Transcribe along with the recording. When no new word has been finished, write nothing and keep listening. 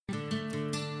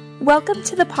Welcome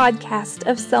to the podcast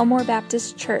of Selmore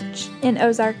Baptist Church in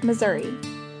Ozark, Missouri.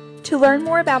 To learn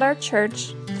more about our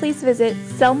church, please visit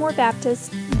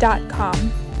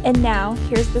selmorebaptist.com. And now,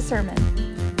 here's the sermon.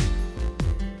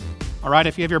 All right,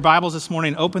 if you have your Bibles this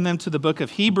morning, open them to the book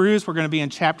of Hebrews. We're going to be in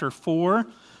chapter 4,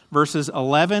 verses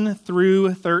 11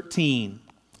 through 13.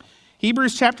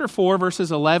 Hebrews chapter 4,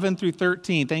 verses 11 through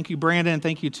 13. Thank you, Brandon, and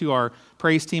thank you to our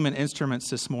praise team and instruments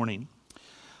this morning.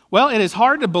 Well, it is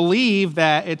hard to believe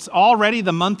that it's already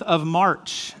the month of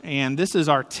March, and this is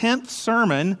our 10th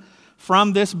sermon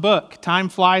from this book. Time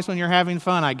flies when you're having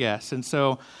fun, I guess. And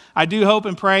so I do hope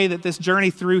and pray that this journey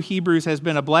through Hebrews has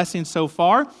been a blessing so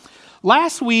far.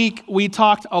 Last week, we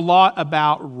talked a lot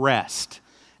about rest,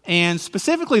 and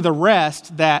specifically the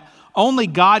rest that only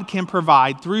God can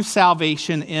provide through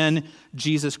salvation in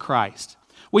Jesus Christ.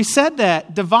 We said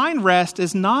that divine rest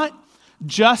is not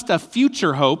just a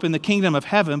future hope in the kingdom of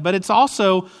heaven, but it's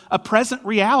also a present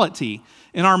reality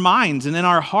in our minds and in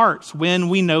our hearts when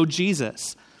we know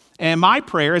Jesus. And my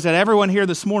prayer is that everyone here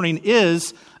this morning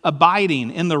is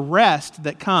abiding in the rest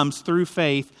that comes through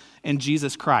faith in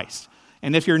Jesus Christ.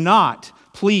 And if you're not,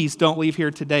 please don't leave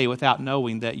here today without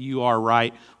knowing that you are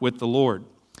right with the Lord.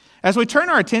 As we turn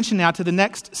our attention now to the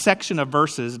next section of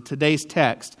verses, today's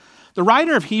text, the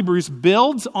writer of Hebrews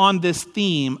builds on this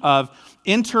theme of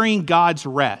entering God's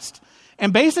rest.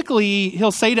 And basically,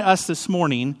 he'll say to us this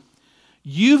morning,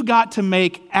 you've got to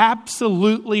make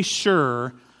absolutely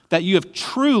sure that you have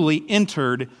truly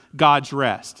entered God's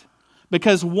rest.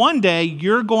 Because one day,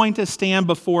 you're going to stand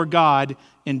before God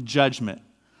in judgment.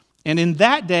 And in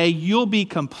that day, you'll be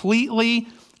completely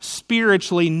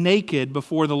spiritually naked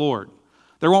before the Lord.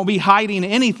 There won't be hiding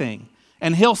anything.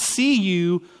 And he'll see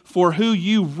you for who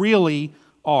you really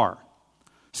are.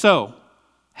 So,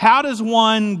 how does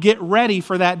one get ready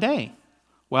for that day?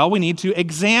 Well, we need to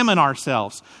examine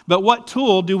ourselves. But what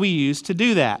tool do we use to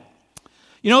do that?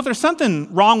 You know, if there's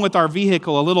something wrong with our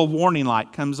vehicle, a little warning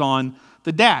light comes on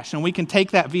the dash, and we can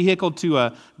take that vehicle to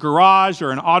a garage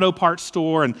or an auto parts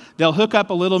store, and they'll hook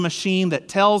up a little machine that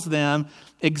tells them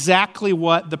exactly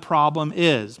what the problem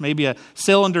is. Maybe a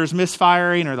cylinder's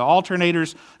misfiring, or the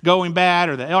alternator's going bad,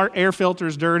 or the air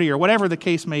filter's dirty, or whatever the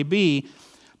case may be.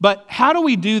 But how do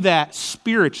we do that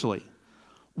spiritually?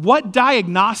 What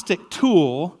diagnostic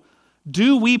tool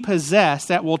do we possess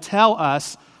that will tell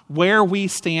us where we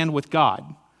stand with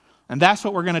God? And that's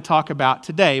what we're going to talk about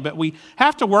today, but we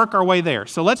have to work our way there.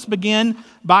 So let's begin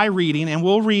by reading, and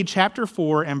we'll read chapter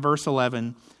 4 and verse 11,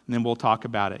 and then we'll talk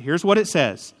about it. Here's what it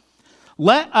says.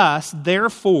 Let us,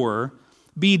 therefore,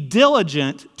 be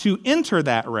diligent to enter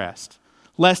that rest,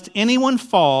 lest anyone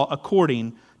fall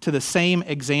according to the same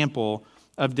example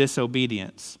of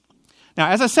disobedience. Now,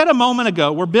 as I said a moment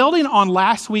ago, we're building on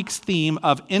last week's theme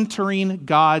of entering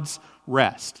God's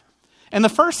rest. And the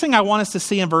first thing I want us to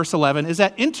see in verse 11 is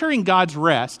that entering God's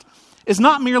rest is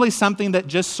not merely something that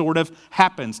just sort of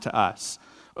happens to us.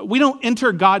 We don't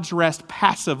enter God's rest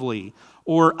passively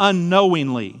or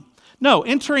unknowingly. No,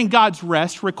 entering God's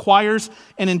rest requires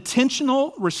an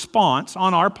intentional response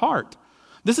on our part.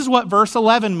 This is what verse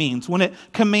 11 means when it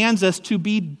commands us to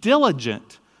be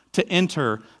diligent to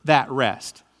enter that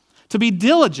rest. To be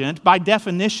diligent, by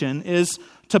definition, is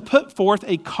to put forth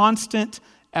a constant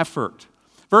effort.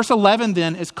 Verse 11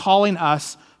 then is calling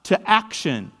us to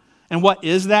action. And what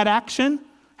is that action?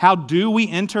 How do we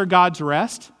enter God's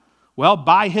rest? Well,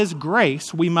 by His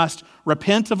grace, we must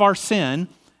repent of our sin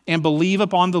and believe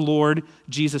upon the Lord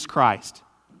Jesus Christ.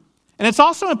 And it's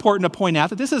also important to point out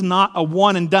that this is not a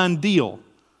one and done deal.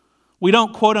 We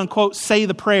don't quote unquote say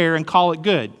the prayer and call it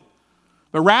good.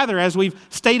 But rather, as we've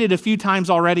stated a few times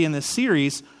already in this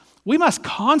series, we must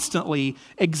constantly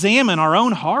examine our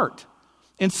own heart,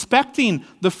 inspecting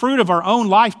the fruit of our own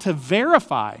life to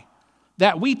verify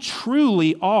that we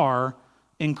truly are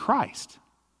in Christ.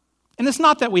 And it's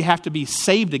not that we have to be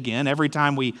saved again every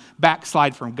time we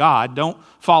backslide from God. Don't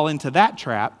fall into that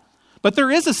trap. But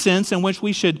there is a sense in which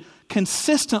we should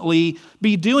consistently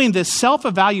be doing this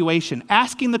self-evaluation,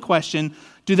 asking the question,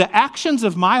 do the actions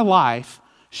of my life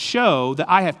show that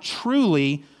I have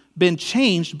truly been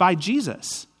changed by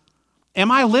Jesus?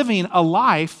 Am I living a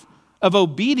life of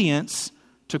obedience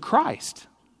to Christ?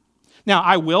 Now,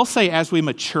 I will say as we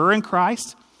mature in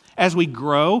Christ, as we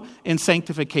grow in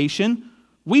sanctification,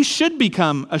 we should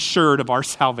become assured of our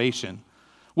salvation.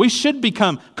 We should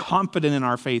become confident in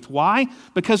our faith. Why?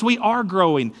 Because we are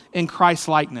growing in Christ's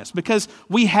likeness. Because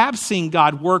we have seen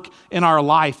God work in our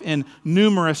life in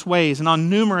numerous ways and on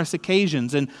numerous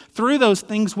occasions. And through those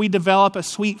things, we develop a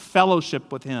sweet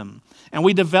fellowship with Him. And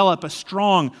we develop a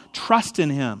strong trust in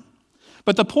Him.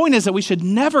 But the point is that we should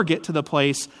never get to the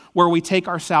place where we take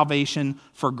our salvation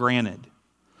for granted.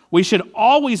 We should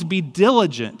always be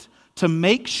diligent to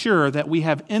make sure that we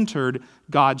have entered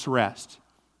God's rest.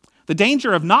 The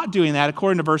danger of not doing that,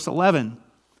 according to verse 11,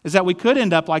 is that we could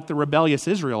end up like the rebellious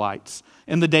Israelites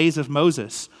in the days of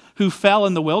Moses, who fell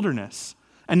in the wilderness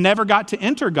and never got to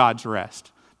enter God's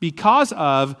rest because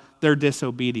of their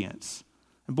disobedience.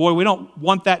 And boy, we don't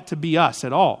want that to be us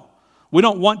at all. We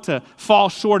don't want to fall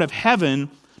short of heaven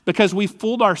because we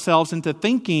fooled ourselves into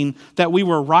thinking that we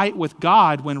were right with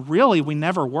God when really we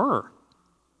never were.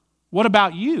 What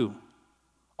about you?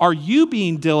 Are you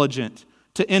being diligent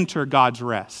to enter God's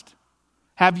rest?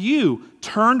 Have you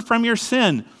turned from your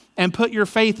sin and put your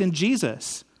faith in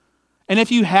Jesus? And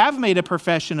if you have made a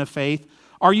profession of faith,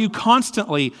 are you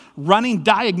constantly running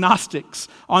diagnostics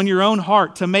on your own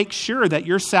heart to make sure that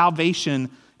your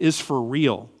salvation is for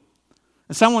real?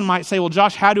 And someone might say, well,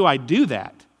 Josh, how do I do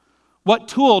that? What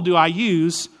tool do I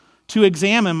use to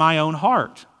examine my own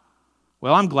heart?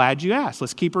 Well, I'm glad you asked.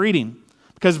 Let's keep reading.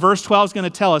 Because verse 12 is going to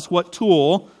tell us what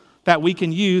tool that we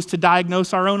can use to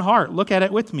diagnose our own heart. Look at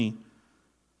it with me.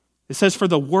 It says, for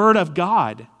the word of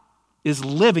God is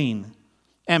living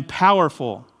and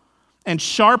powerful and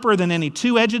sharper than any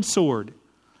two-edged sword,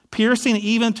 piercing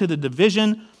even to the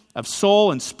division of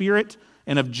soul and spirit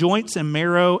and of joints and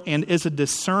marrow, and is a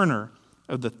discerner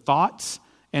of the thoughts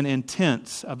and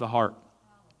intents of the heart.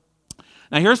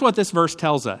 Now here's what this verse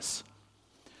tells us.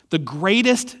 The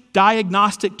greatest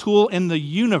diagnostic tool in the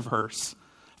universe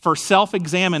for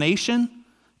self-examination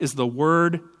is the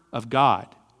Word of God.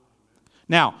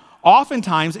 Now,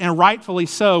 oftentimes, and rightfully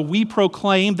so, we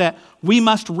proclaim that we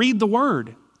must read the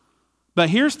Word. But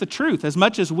here's the truth. As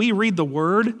much as we read the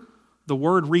Word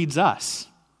reads us.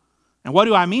 And what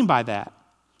do I mean by that?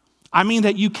 I mean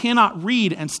that you cannot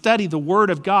read and study the Word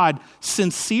of God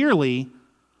sincerely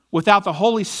without the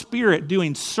Holy Spirit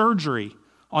doing surgery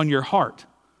on your heart.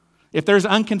 If there's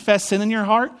unconfessed sin in your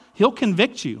heart, He'll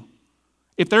convict you.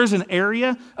 If there's an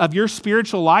area of your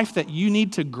spiritual life that you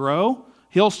need to grow,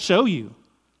 He'll show you.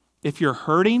 If you're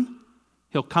hurting,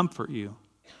 He'll comfort you.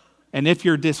 And if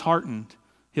you're disheartened,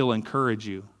 He'll encourage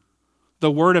you.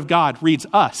 The Word of God reads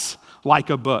us like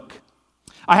a book.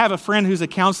 I have a friend who's a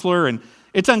counselor, and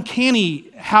it's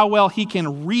uncanny how well he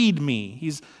can read me.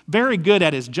 He's very good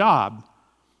at his job.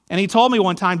 And he told me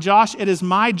one time, Josh, it is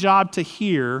my job to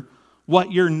hear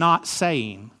what you're not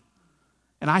saying.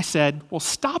 And I said, well,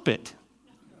 stop it.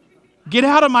 Get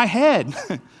out of my head.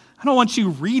 I don't want you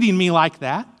reading me like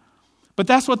that. But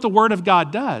that's what the Word of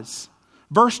God does.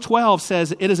 Verse 12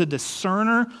 says it is a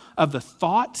discerner of the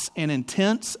thoughts and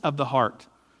intents of the heart.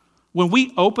 When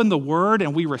we open the Word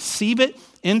and we receive it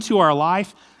into our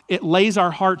life, it lays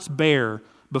our hearts bare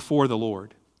before the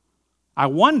Lord. I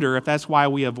wonder if that's why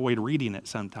we avoid reading it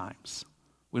sometimes.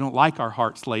 We don't like our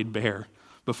hearts laid bare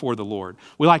before the Lord.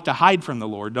 We like to hide from the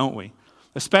Lord, don't we?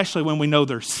 Especially when we know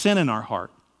there's sin in our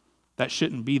heart that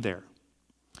shouldn't be there.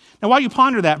 Now, while you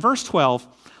ponder that, verse 12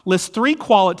 lists three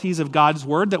qualities of God's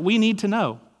Word that we need to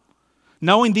know.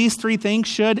 Knowing these three things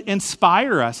should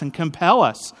inspire us and compel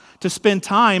us to spend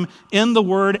time in the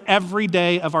Word every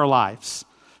day of our lives.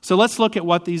 So let's look at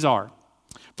what these are.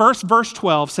 First, verse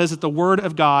 12 says that the Word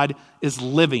of God is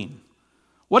living.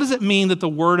 What does it mean that the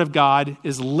Word of God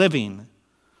is living?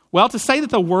 Well, to say that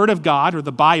the Word of God, or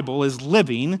the Bible, is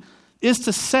living is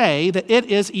to say that it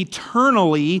is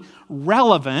eternally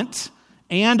relevant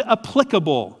and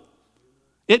applicable.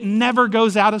 It never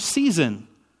goes out of season.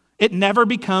 It never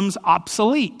becomes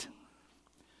obsolete.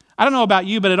 I don't know about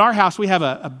you, but at our house we have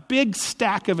a big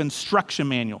stack of instruction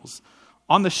manuals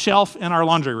on the shelf in our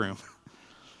laundry room.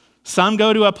 Some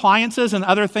go to appliances and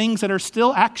other things that are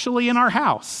still actually in our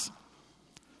house.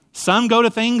 Some go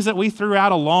to things that we threw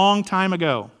out a long time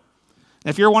ago.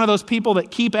 If you're one of those people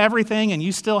that keep everything and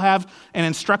you still have an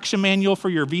instruction manual for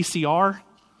your VCR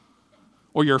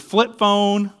or your flip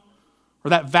phone or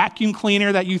that vacuum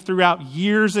cleaner that you threw out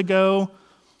years ago,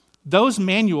 those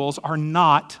manuals are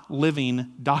not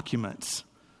living documents.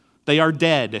 They are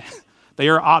dead. They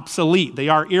are obsolete. They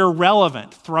are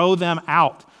irrelevant. Throw them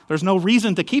out. There's no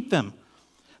reason to keep them.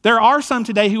 There are some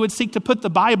today who would seek to put the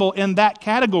Bible in that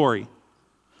category,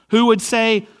 who would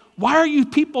say, why are you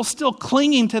people still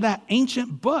clinging to that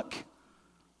ancient book?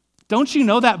 Don't you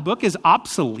know that book is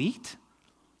obsolete?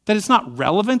 That it's not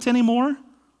relevant anymore?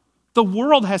 The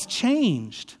world has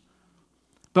changed.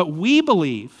 But we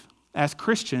believe, as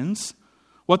Christians,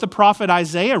 what the prophet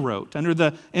Isaiah wrote under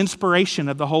the inspiration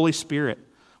of the Holy Spirit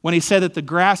when he said that the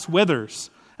grass withers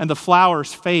and the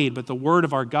flowers fade, but the word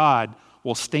of our God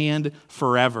will stand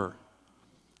forever.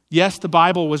 Yes, the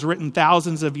Bible was written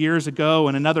thousands of years ago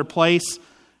in another place,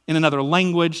 in another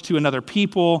language to another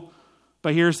people.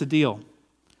 But here's the deal.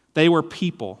 They were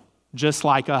people just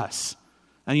like us.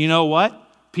 And you know what?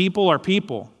 People are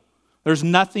people. There's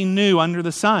nothing new under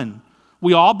the sun.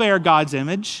 We all bear God's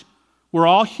image. We're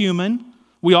all human.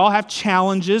 We all have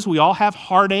challenges. We all have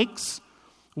heartaches.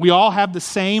 We all have the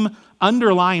same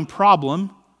underlying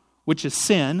problem, which is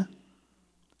sin.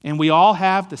 And we all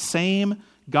have the same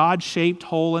God-shaped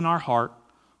hole in our heart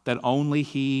that only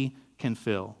He can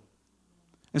fill.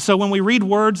 And so when we read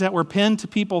words that were penned to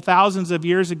people thousands of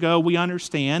years ago, we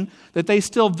understand that they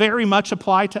still very much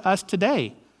apply to us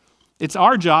today. It's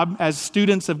our job as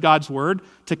students of God's Word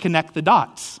to connect the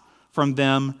dots from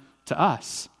them to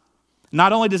us.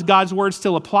 Not only does God's Word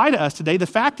still apply to us today, the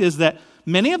fact is that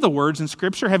many of the words in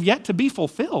Scripture have yet to be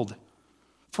fulfilled.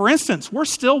 For instance, we're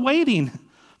still waiting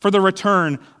for the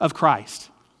return of Christ.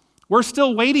 We're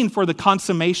still waiting for the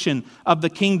consummation of the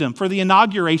kingdom, for the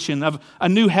inauguration of a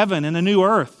new heaven and a new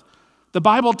earth. The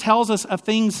Bible tells us of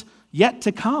things yet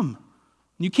to come.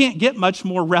 You can't get much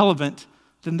more relevant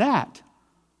than that.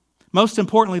 Most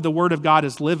importantly, the Word of God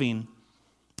is living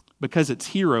because its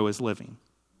hero is living.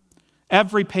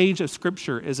 Every page of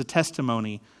Scripture is a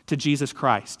testimony to Jesus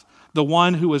Christ, the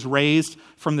one who was raised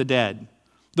from the dead,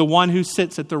 the one who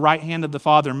sits at the right hand of the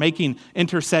Father making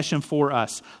intercession for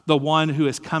us, the one who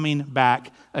is coming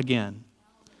back again.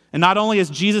 And not only is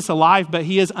Jesus alive, but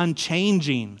He is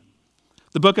unchanging.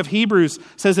 The book of Hebrews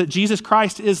says that Jesus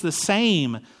Christ is the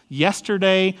same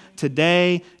yesterday,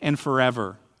 today, and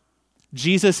forever.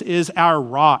 Jesus is our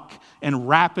rock in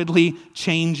rapidly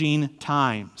changing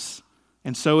times.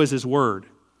 And so is His Word.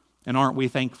 And aren't we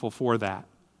thankful for that?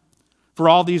 For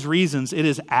all these reasons, it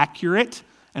is accurate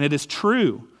and it is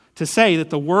true to say that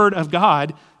the Word of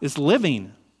God is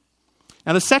living.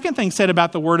 Now, the second thing said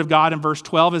about the Word of God in verse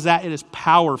 12 is that it is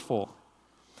powerful.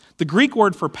 The Greek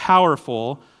word for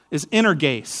powerful is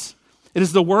energes. It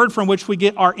is the word from which we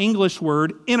get our English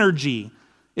word energy.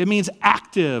 It means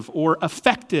active or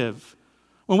effective.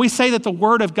 When we say that the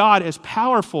Word of God is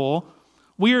powerful,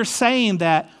 we are saying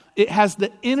that it has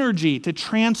the energy to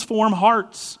transform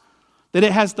hearts, that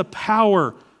it has the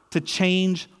power to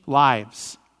change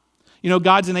lives. You know,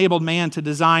 God's enabled man to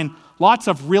design lots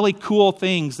of really cool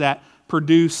things that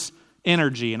produce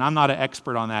energy. And I'm not an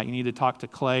expert on that. You need to talk to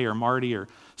Clay or Marty or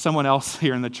someone else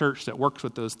here in the church that works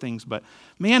with those things. But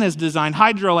man has designed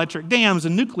hydroelectric dams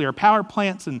and nuclear power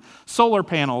plants and solar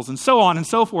panels and so on and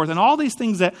so forth, and all these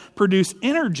things that produce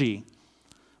energy.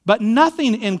 But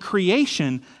nothing in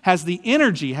creation has the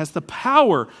energy, has the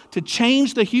power to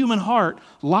change the human heart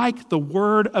like the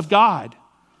Word of God.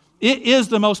 It is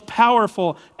the most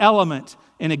powerful element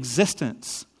in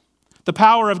existence. The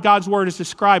power of God's Word is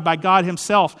described by God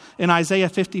Himself in Isaiah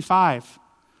 55.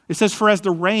 It says, "For as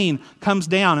the rain comes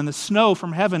down and the snow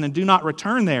from heaven and do not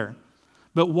return there,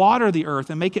 but water the earth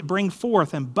and make it bring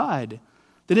forth and bud,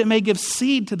 that it may give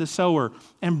seed to the sower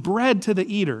and bread to the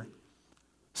eater,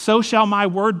 so shall my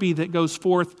word be that goes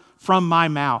forth from my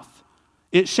mouth.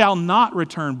 It shall not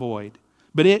return void,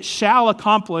 but it shall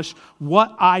accomplish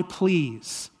what I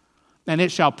please, and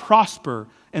it shall prosper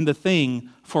in the thing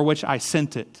for which I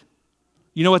sent it."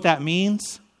 You know what that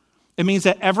means? It means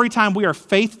that every time we are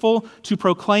faithful to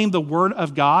proclaim the Word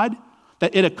of God,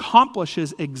 that it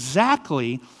accomplishes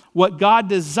exactly what God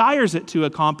desires it to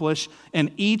accomplish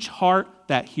in each heart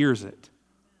that hears it.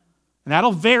 And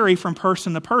that'll vary from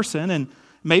person to person, and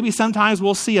maybe sometimes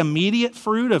we'll see immediate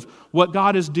fruit of what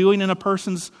God is doing in a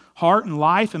person's heart and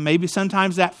life, and maybe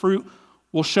sometimes that fruit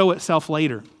will show itself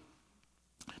later.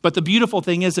 But the beautiful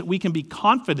thing is that we can be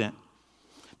confident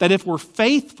that if we're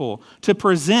faithful to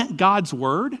present God's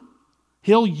Word,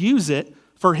 He'll use it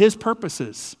for His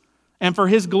purposes and for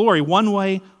His glory, one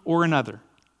way or another.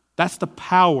 That's the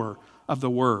power of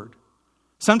the Word.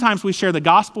 Sometimes we share the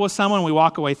gospel with someone and we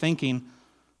walk away thinking,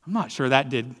 I'm not sure that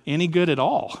did any good at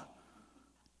all.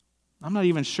 I'm not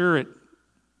even sure it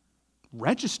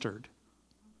registered.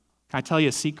 Can I tell you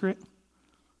a secret?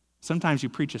 Sometimes you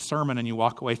preach a sermon and you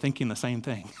walk away thinking the same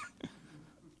thing.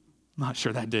 I'm not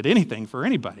sure that did anything for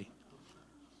anybody.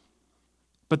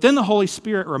 But then the Holy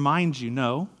Spirit reminds you,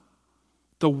 no,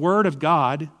 the Word of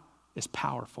God is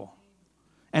powerful.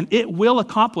 And it will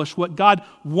accomplish what God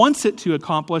wants it to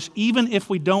accomplish, even if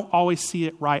we don't always see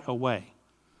it right away.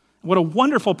 What a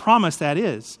wonderful promise that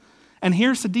is. And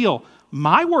here's the deal.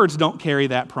 My words don't carry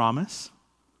that promise.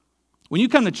 When you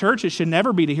come to church, it should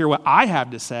never be to hear what I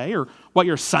have to say or what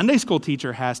your Sunday school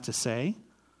teacher has to say.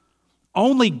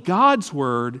 Only God's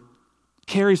Word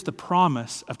carries the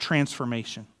promise of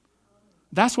transformation.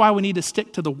 That's why we need to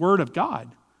stick to the Word of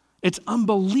God. It's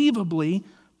unbelievably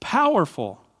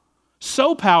powerful.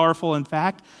 So powerful, in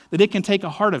fact, that it can take a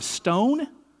heart of stone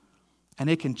and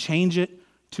it can change it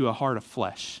to a heart of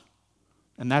flesh.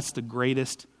 And that's the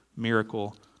greatest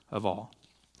miracle of all.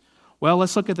 Well,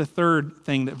 let's look at the third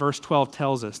thing that verse 12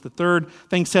 tells us. The third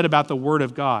thing said about the Word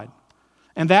of God.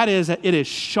 And that is that it is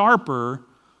sharper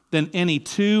than any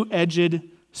two-edged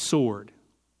sword.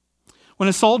 When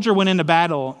a soldier went into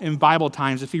battle in Bible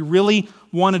times, if he really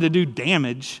wanted to do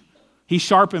damage, he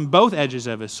sharpened both edges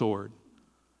of his sword.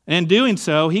 And in doing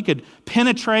so, he could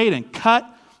penetrate and cut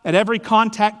at every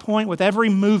contact point with every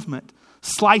movement,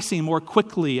 slicing more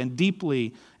quickly and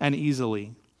deeply and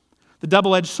easily. The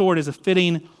double-edged sword is a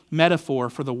fitting metaphor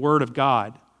for the Word of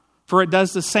God, for it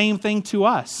does the same thing to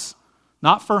us,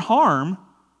 not for harm,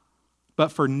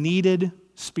 but for needed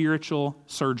spiritual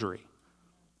surgery.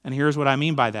 And here's what I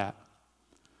mean by that.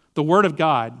 The Word of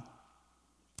God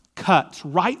cuts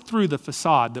right through the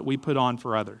facade that we put on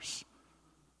for others,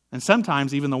 and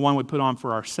sometimes even the one we put on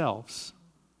for ourselves.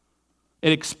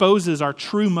 It exposes our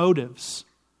true motives,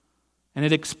 and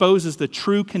it exposes the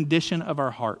true condition of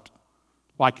our heart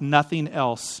like nothing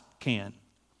else can.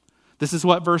 This is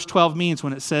what verse 12 means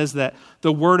when it says that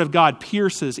the Word of God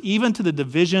pierces even to the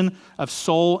division of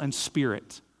soul and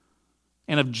spirit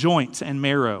and of joints and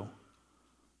marrow.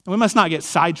 And we must not get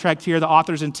sidetracked here. The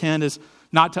author's intent is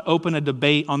not to open a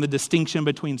debate on the distinction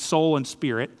between soul and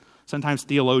spirit. Sometimes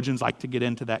theologians like to get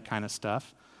into that kind of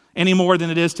stuff, any more than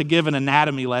it is to give an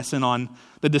anatomy lesson on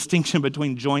the distinction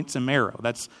between joints and marrow.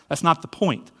 That's not the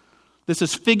point. This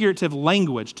is figurative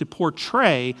language to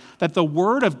portray that the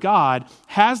Word of God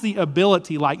has the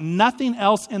ability, like nothing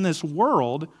else in this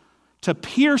world, to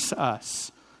pierce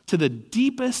us to the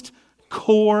deepest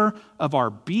core of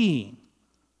our being.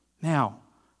 Now,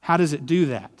 how does it do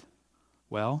that?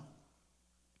 Well,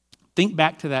 think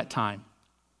back to that time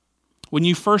when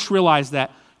you first realized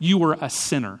that you were a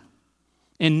sinner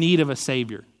in need of a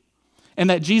Savior, and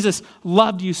that Jesus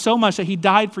loved you so much that he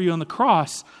died for you on the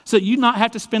cross so that you'd not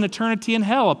have to spend eternity in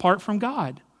hell apart from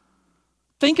God.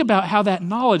 Think about how that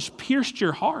knowledge pierced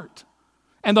your heart,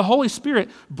 and the Holy Spirit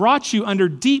brought you under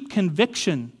deep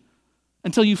conviction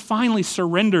until you finally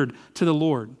surrendered to the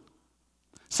Lord.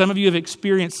 Some of you have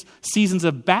experienced seasons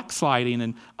of backsliding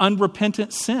and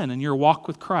unrepentant sin in your walk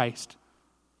with Christ,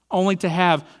 only to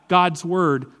have God's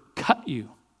Word cut you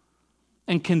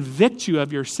and convict you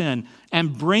of your sin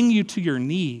and bring you to your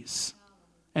knees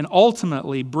and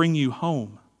ultimately bring you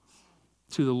home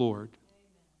to the Lord.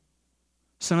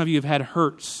 Some of you have had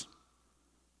hurts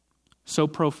so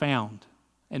profound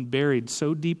and buried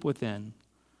so deep within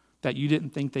that you didn't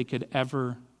think they could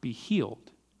ever be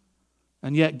healed.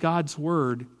 And yet God's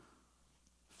Word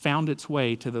found its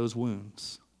way to those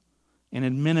wounds and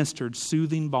administered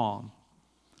soothing balm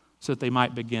so that they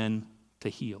might begin to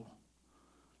heal.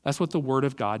 That's what the Word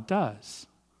of God does.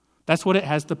 That's what it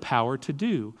has the power to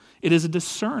do. It is a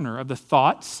discerner of the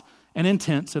thoughts and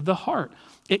intents of the heart.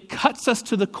 It cuts us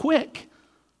to the quick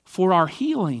for our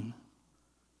healing.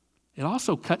 It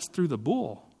also cuts through the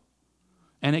bull,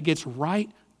 and it gets right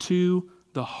to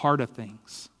the heart of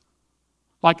things.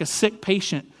 Like a sick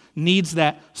patient needs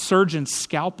that surgeon's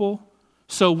scalpel,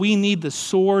 so we need the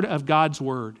sword of God's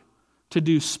Word to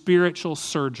do spiritual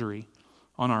surgery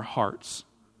on our hearts.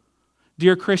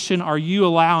 Dear Christian, are you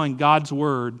allowing God's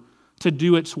Word to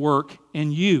do its work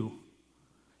in you?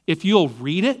 If you'll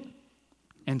read it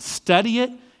and study it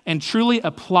and truly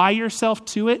apply yourself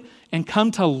to it and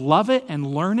come to love it and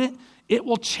learn it, it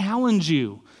will challenge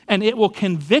you and it will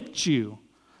convict you,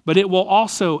 but it will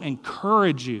also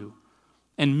encourage you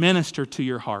and minister to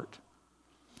your heart.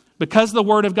 Because the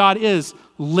Word of God is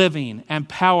living and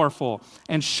powerful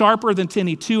and sharper than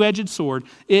any two-edged sword,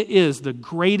 it is the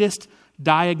greatest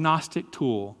diagnostic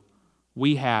tool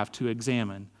we have to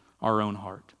examine our own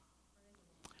heart.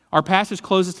 Our passage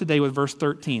closes today with verse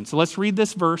 13. So let's read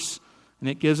this verse, and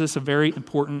it gives us a very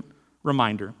important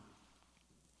reminder.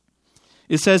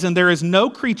 It says, "And there is no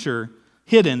creature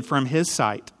hidden from his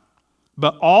sight,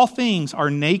 but all things are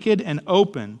naked and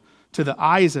open to the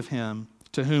eyes of him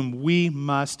to whom we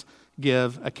must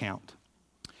give account."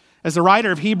 As the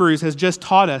writer of Hebrews has just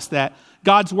taught us that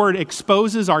God's Word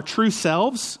exposes our true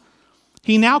selves,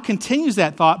 he now continues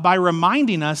that thought by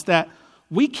reminding us that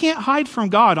we can't hide from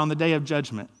God on the day of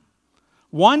judgment.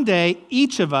 One day,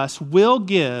 each of us will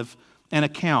give an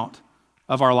account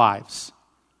of our lives.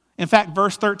 In fact,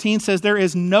 verse 13 says there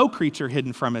is no creature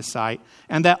hidden from his sight,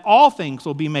 and that all things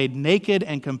will be made naked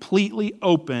and completely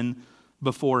open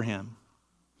before him.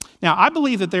 Now, I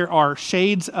believe that there are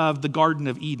shades of the Garden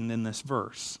of Eden in this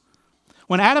verse.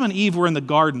 When Adam and Eve were in the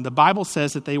garden, the Bible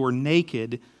says that they were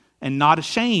naked and not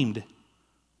ashamed.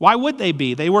 Why would they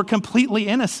be? They were completely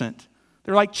innocent.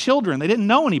 They're like children. They didn't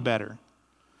know any better.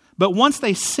 But once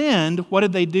they sinned, what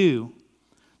did they do?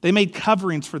 They made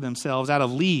coverings for themselves out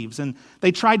of leaves, and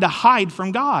they tried to hide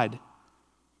from God.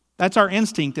 That's our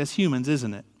instinct as humans,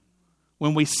 isn't it?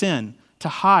 When we sin, to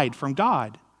hide from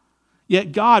God.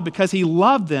 Yet God, because he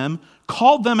loved them,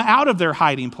 called them out of their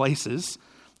hiding places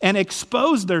and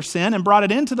exposed their sin and brought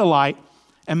it into the light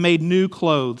and made new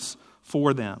clothes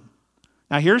for them.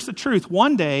 Now here's the truth.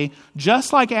 One day,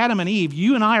 just like Adam and Eve,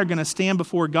 you and I are going to stand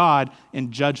before God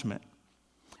in judgment.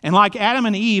 And like Adam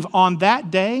and Eve, on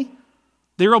that day,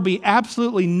 there will be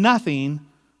absolutely nothing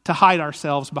to hide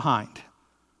ourselves behind.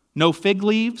 No fig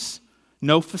leaves,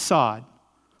 no facade.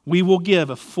 We will give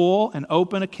a full and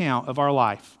open account of our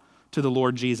life to the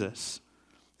Lord Jesus.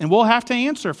 And we'll have to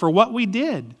answer for what we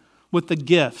did with the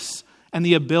gifts and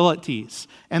the abilities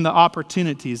and the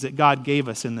opportunities that God gave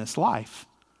us in this life.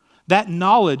 That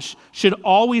knowledge should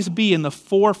always be in the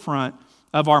forefront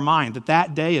of our mind,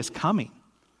 that day is coming.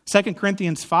 2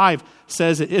 Corinthians 5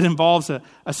 says it involves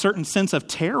a certain sense of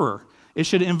terror. It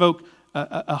should invoke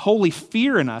a holy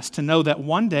fear in us to know that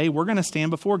one day we're going to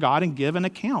stand before God and give an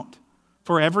account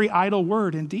for every idle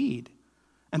word and deed.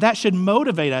 And that should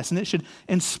motivate us and it should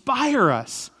inspire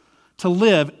us to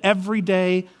live every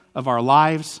day of our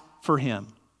lives for him.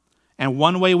 And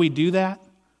one way we do that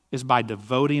is by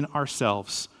devoting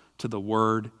ourselves to the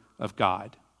Word of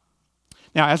God.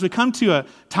 Now, as we come to a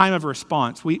time of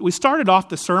response, we started off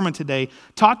the sermon today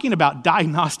talking about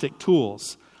diagnostic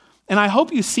tools. And I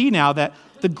hope you see now that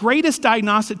the greatest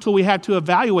diagnostic tool we have to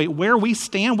evaluate where we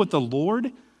stand with the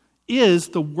Lord is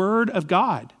the Word of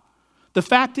God. The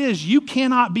fact is, you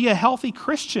cannot be a healthy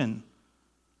Christian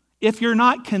if you're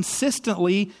not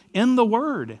consistently in the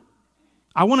Word.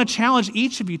 I want to challenge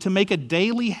each of you to make a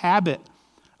daily habit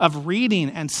of reading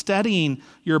and studying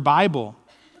your Bible.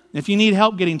 If you need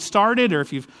help getting started, or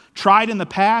if you've tried in the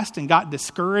past and got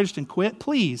discouraged and quit,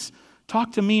 please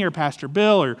talk to me or Pastor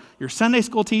Bill or your Sunday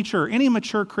school teacher or any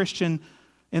mature Christian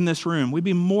in this room. We'd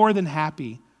be more than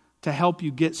happy to help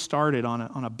you get started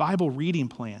on a Bible reading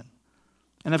plan.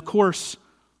 And of course,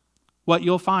 what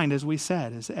you'll find, as we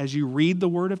said, is as you read the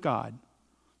Word of God,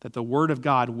 that the Word of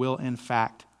God will in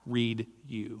fact read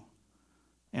you.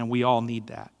 And we all need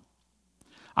that.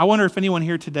 I wonder if anyone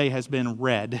here today has been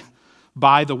read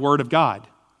by the Word of God,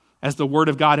 as the Word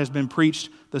of God has been preached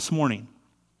this morning.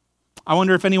 I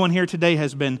wonder if anyone here today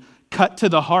has been cut to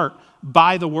the heart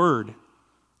by the Word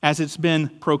as it's been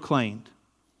proclaimed.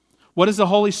 What is the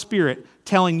Holy Spirit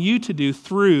telling you to do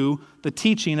through the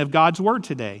teaching of God's Word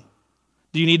today?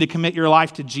 Do you need to commit your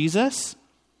life to Jesus?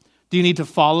 Do you need to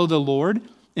follow the Lord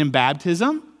in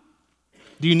baptism?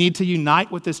 Do you need to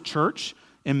unite with this church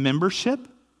in membership?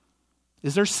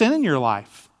 Is there sin in your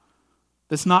life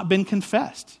that's not been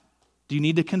confessed? Do you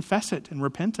need to confess it and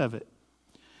repent of it?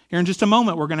 Here in just a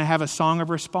moment, we're going to have a song of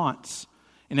response.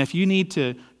 And if you need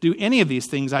to do any of these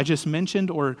things I just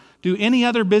mentioned or do any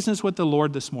other business with the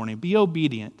Lord this morning, be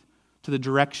obedient to the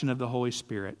direction of the Holy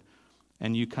Spirit,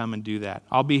 and you come and do that.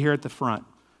 I'll be here at the front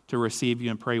to receive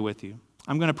you and pray with you.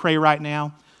 I'm going to pray right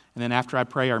now, and then after I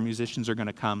pray, our musicians are going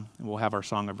to come, and we'll have our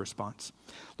song of response.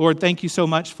 Lord, thank you so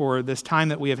much for this time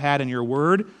that we have had in your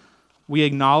word. We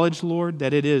acknowledge, Lord,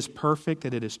 that it is perfect,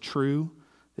 that it is true,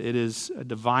 that it is a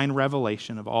divine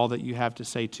revelation of all that you have to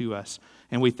say to us,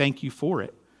 and we thank you for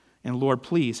it. And Lord,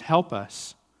 please help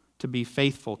us to be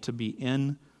faithful, to be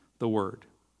in the word.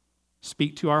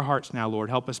 Speak to our hearts now, Lord.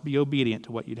 Help us be obedient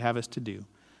to what you'd have us to do.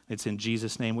 It's in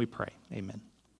Jesus' name we pray. Amen.